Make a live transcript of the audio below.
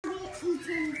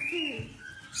eating food.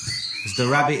 Is the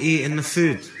rabbit eating the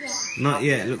food? Yeah. Not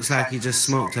yet. Looks like he just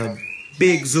smoked a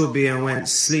big zubi and went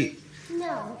to sleep.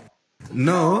 No.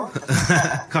 No?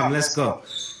 Come, let's go.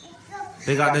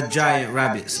 They got the giant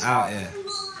rabbits out here.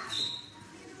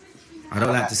 I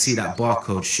don't like to see that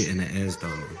barcode shit in the ears though.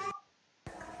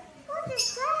 What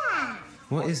is that?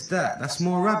 What is that? That's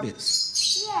more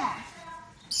rabbits. Yeah.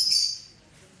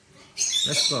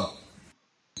 Let's go. Look,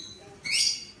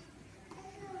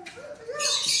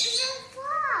 it's a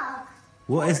frog.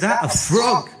 What is that? A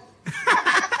frog?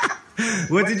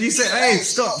 What did you say? Hey,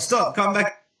 stop, come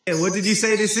back here. What did you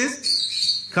say this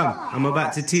is? Come, I'm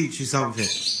about to teach you something.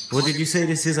 What did you say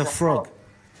this is? A frog?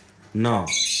 No,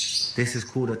 this is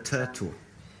called a turtle.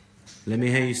 Let me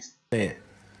hear you say it.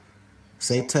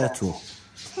 Say turtle.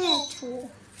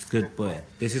 Turtle. Good boy.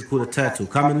 This is called a turtle.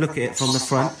 Come and look at it from the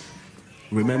front.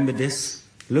 Remember this.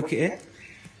 Look at it.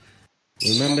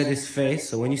 Remember this face.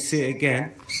 So when you see it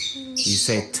again, you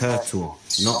say turtle,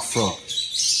 not frog.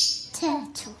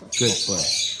 Turtle. Good boy.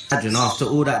 Imagine after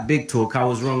all that big talk, I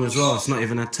was wrong as well. It's not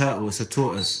even a turtle, it's a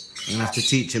tortoise. I'm gonna have to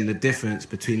teach him the difference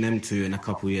between them two in a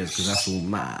couple of years because that's all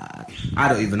mad. I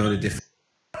don't even know the difference.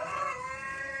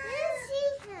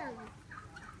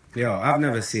 Yo, I've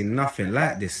never seen nothing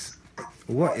like this.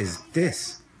 What is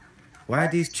this? Why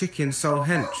are these chickens so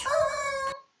hench?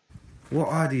 What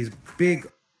are these big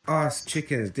ass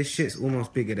chickens? This shit's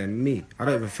almost bigger than me. I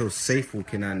don't even feel safe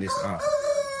walking down this ass.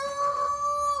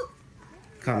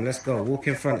 Come, let's go. Walk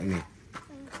in front of me.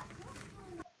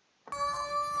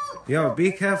 Yo,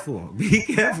 be careful. Be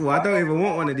careful. I don't even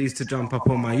want one of these to jump up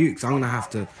on my ukes. I'm going to have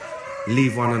to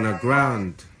leave one on the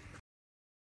ground.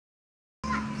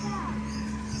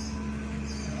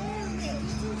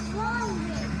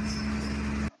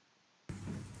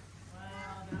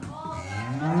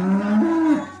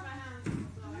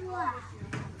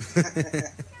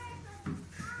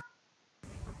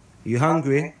 You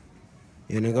hungry?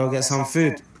 You gonna go get some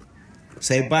food?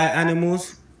 Say bye,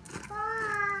 animals.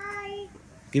 Bye.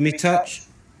 Give me touch.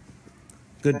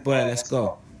 Good boy, let's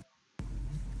go.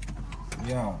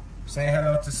 Yo, say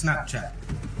hello to Snapchat.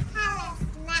 Hello,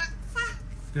 Snapchat.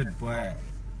 Good boy.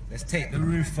 Let's take the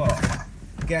roof off.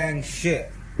 Gang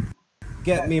shit.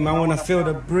 Get me, man. I wanna feel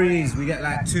the breeze. We get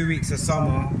like 2 weeks of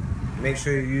summer. Make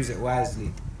sure you use it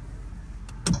wisely.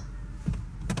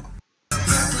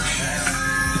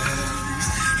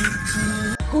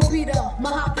 Who be the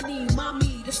mahogany,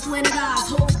 mommy, the slanted eyes,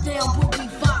 hold it down, boogie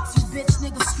fox, you bitch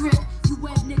nigga strip, you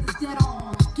wet niggas dead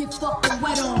on, get fucking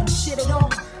wet on, shit it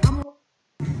on.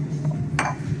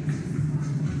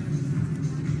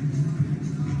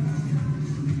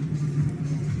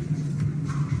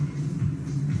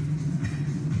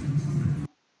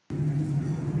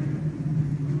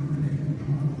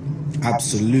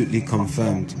 Absolutely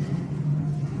confirmed.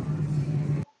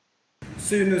 As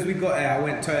soon as we got here, I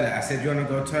went toilet. I said, you wanna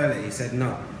go toilet? He said,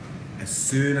 no. As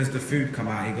soon as the food come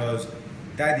out, he goes,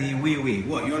 Daddy, wee.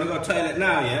 What, you wanna go toilet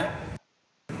now, yeah?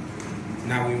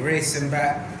 Now we racing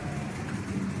back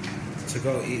to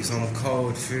go eat some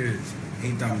cold food.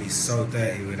 He done me so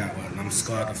dirty with that one. I'm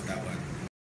scarred off that one.